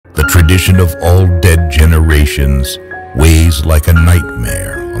tradition of all dead generations weighs like a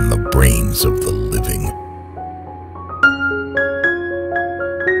nightmare on the brains of the living.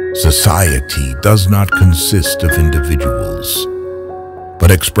 Society does not consist of individuals,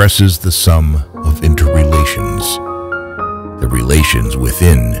 but expresses the sum of interrelations, the relations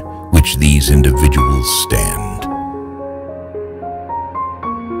within which these individuals stand.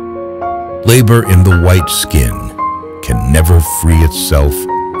 Labor in the white skin can never free itself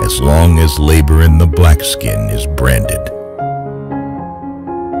as long as labor in the black skin is branded.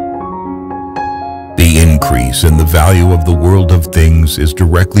 The increase in the value of the world of things is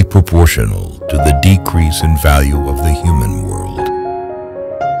directly proportional to the decrease in value of the human world.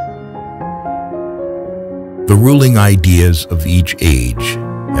 The ruling ideas of each age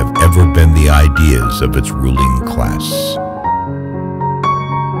have ever been the ideas of its ruling class.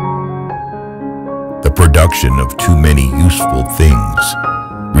 The production of too many useful things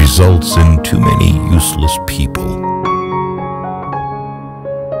results in too many useless people.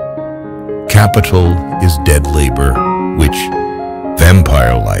 Capital is dead labor, which,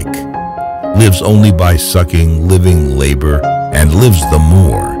 vampire-like, lives only by sucking living labor and lives the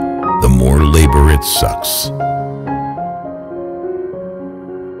more labor it sucks.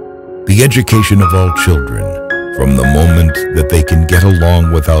 The education of all children, from the moment that they can get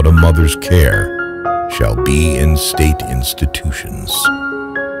along without a mother's care, shall be in state institutions.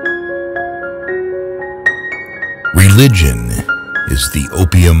 Religion is the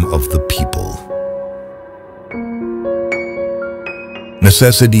opium of the people.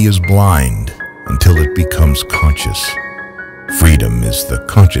 Necessity is blind until it becomes conscious. Freedom is the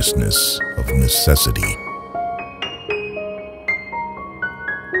consciousness of necessity.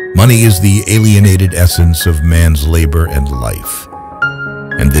 Money is the alienated essence of man's labor and life,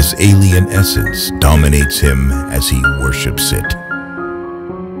 and this alien essence dominates him as he worships it.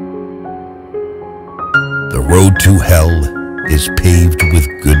 The road to hell is paved with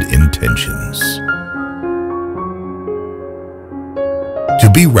good intentions. To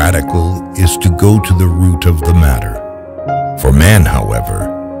be radical is to go to the root of the matter. For man, however,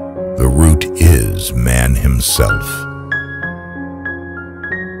 the root is man himself.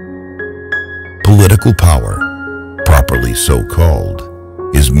 Political power, properly so called,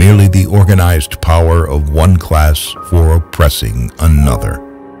 is merely the organized power of one class for oppressing another.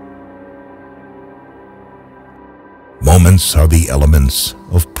 Moments are the elements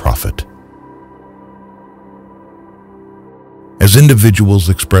of profit. As individuals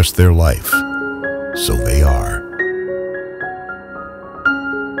express their life, so they are.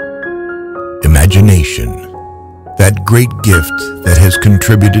 Imagination, that great gift that has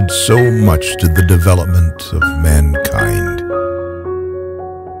contributed so much to the development of mankind.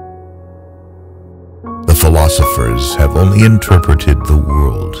 The philosophers have only interpreted the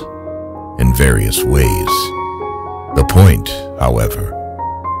world in various ways. The point, however,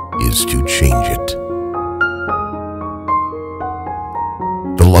 is to change it.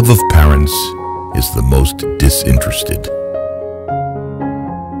 The love of parents is the most disinterested.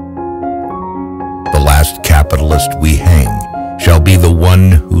 The last capitalist we hang shall be the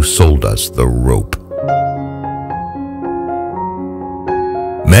one who sold us the rope.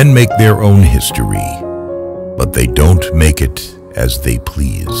 Men make their own history, but they don't make it as they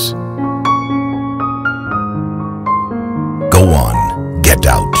please. Go on, get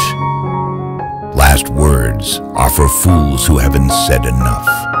out. Last words are for fools who haven't said enough.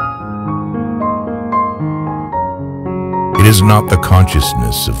 It is not the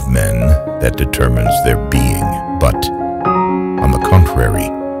consciousness of men that determines their being, but, on the contrary,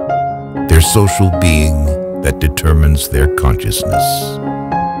 their social being that determines their consciousness.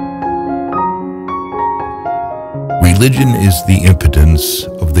 Religion is the impotence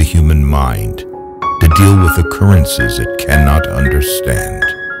of the human mind to deal with occurrences it cannot understand.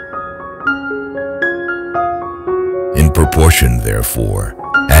 In proportion, therefore,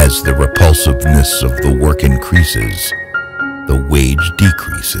 as the repulsiveness of the work increases, the wage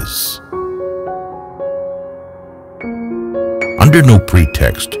decreases. Under no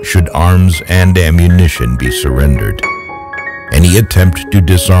pretext should arms and ammunition be surrendered. Any attempt to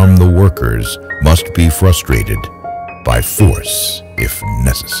disarm the workers must be frustrated by force if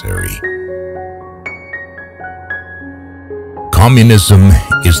necessary. Communism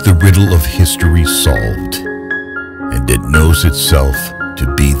is the riddle of history solved, and it knows itself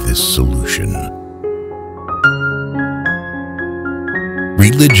to be this solution.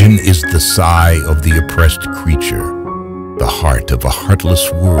 Religion is the sigh of the oppressed creature, the heart of a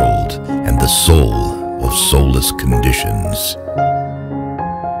heartless world, and the soul of soulless conditions.